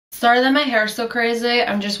Sorry that my hair is so crazy.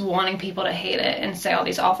 I'm just wanting people to hate it and say all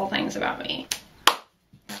these awful things about me.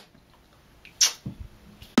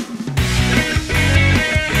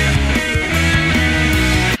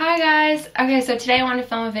 Hi guys. Okay, so today I wanted to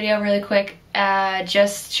film a video really quick,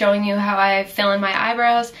 just showing you how I fill in my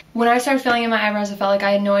eyebrows. When I started filling in my eyebrows, I felt like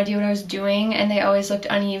I had no idea what I was doing, and they always looked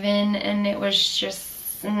uneven, and it was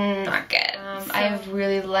just not good. I have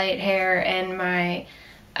really light hair, and my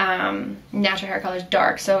natural hair color is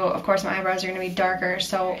dark, so of course my eyebrows are going to be darker.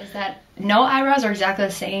 So is that no eyebrows are exactly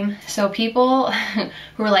the same. So people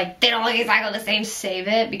who are like, they don't look exactly the same, save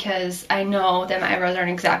it, because I know that my eyebrows aren't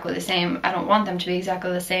exactly the same. I don't want them to be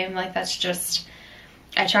exactly the same. Like, that's just,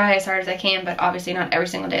 I try as hard as I can, but obviously not every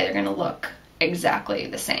single day they're going to look exactly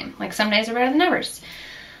the same. Like, some days are better than others.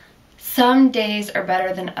 Some days are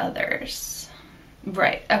better than others.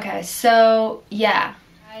 Right, okay, so yeah.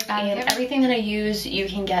 And everything that I use you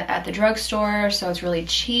can get at the drugstore, so it's really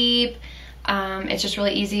cheap. It's just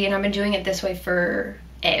really easy, and I've been doing it this way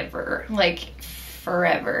forever, like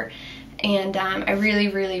forever. And I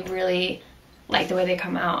really like the way they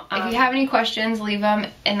come out. If you have any questions, leave them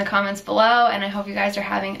in the comments below, and I hope you guys are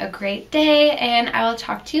having a great day, and I will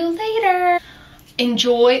talk to you later.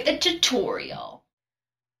 Enjoy the tutorial.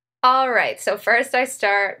 Alright, so first I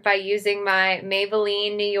start by using my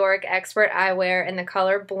Maybelline New York Expert Eyewear in the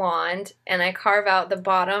color Blonde, and I carve out the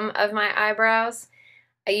bottom of my eyebrows.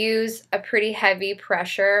 I use a pretty heavy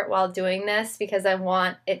pressure while doing this because I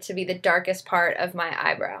want it to be the darkest part of my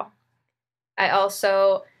eyebrow. I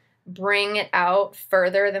also bring it out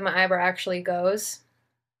further than my eyebrow actually goes.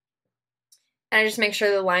 And I just make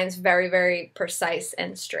sure the line's very precise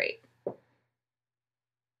and straight.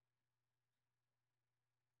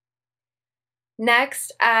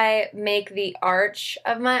 Next, I make the arch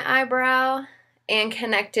of my eyebrow and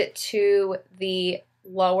connect it to the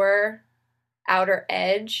lower outer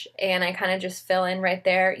edge, and I kind of just fill in right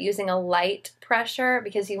there using a light pressure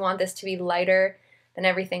because you want this to be lighter than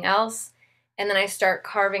everything else. And then I start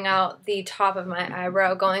carving out the top of my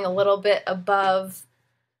eyebrow, going a little bit above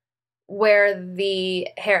where the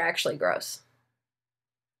hair actually grows.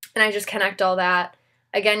 And I just connect all that.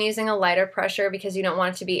 Again, using a lighter pressure because you don't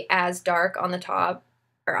want it to be as dark on the top,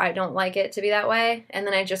 or I don't like it to be that way. And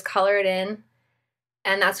then I just color it in,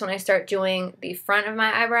 and that's when I start doing the front of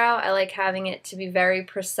my eyebrow. I like having it to be very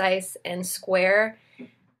precise and square.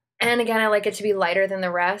 And again, I like it to be lighter than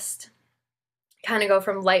the rest. Kind of go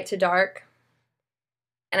from light to dark.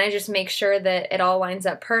 And I just make sure that it all lines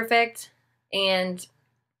up perfect and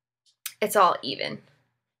it's all even.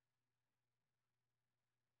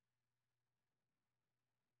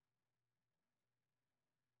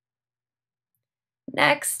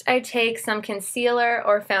 Next, I take some concealer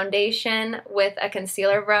or foundation with a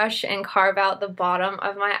concealer brush and carve out the bottom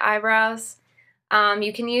of my eyebrows.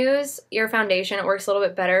 You can use your foundation. It works a little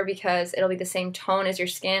bit better because it'll be the same tone as your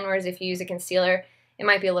skin, whereas if you use a concealer, it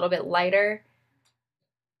might be a little bit lighter.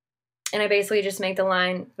 And I basically just make the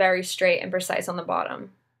line very straight and precise on the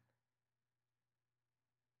bottom.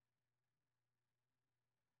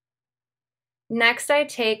 Next, I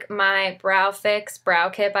take my Brow Fix Brow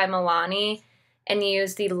Kit by Milani and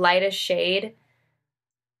use the lightest shade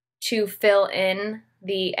to fill in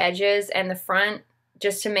the edges and the front,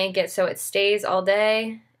 just to make it so it stays all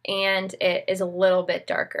day and it is a little bit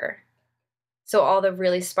darker. So all the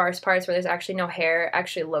really sparse parts where there's actually no hair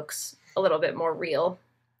actually looks a little bit more real.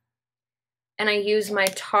 And I use my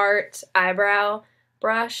Tarte eyebrow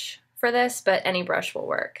brush for this, but any brush will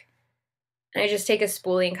work. And I just take a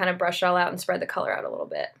spoolie and kind of brush it all out and spread the color out a little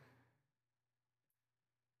bit.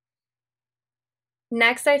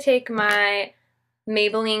 Next, I take my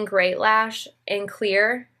Maybelline Great Lash in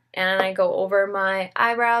clear, and I go over my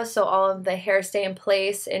eyebrows so all of the hair stay in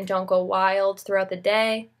place and don't go wild throughout the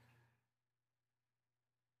day.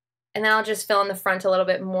 And then I'll just fill in the front a little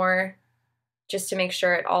bit more just to make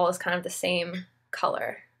sure it all is kind of the same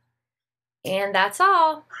color. And that's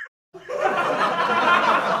all.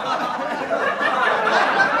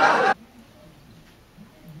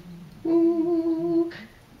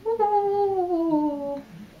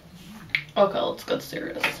 Okay, let's get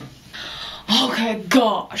serious. Okay,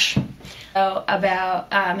 gosh. So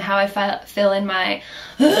about how I fill in my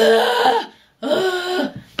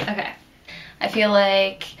okay. I feel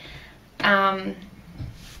like I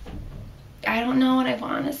don't know what I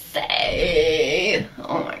want to say.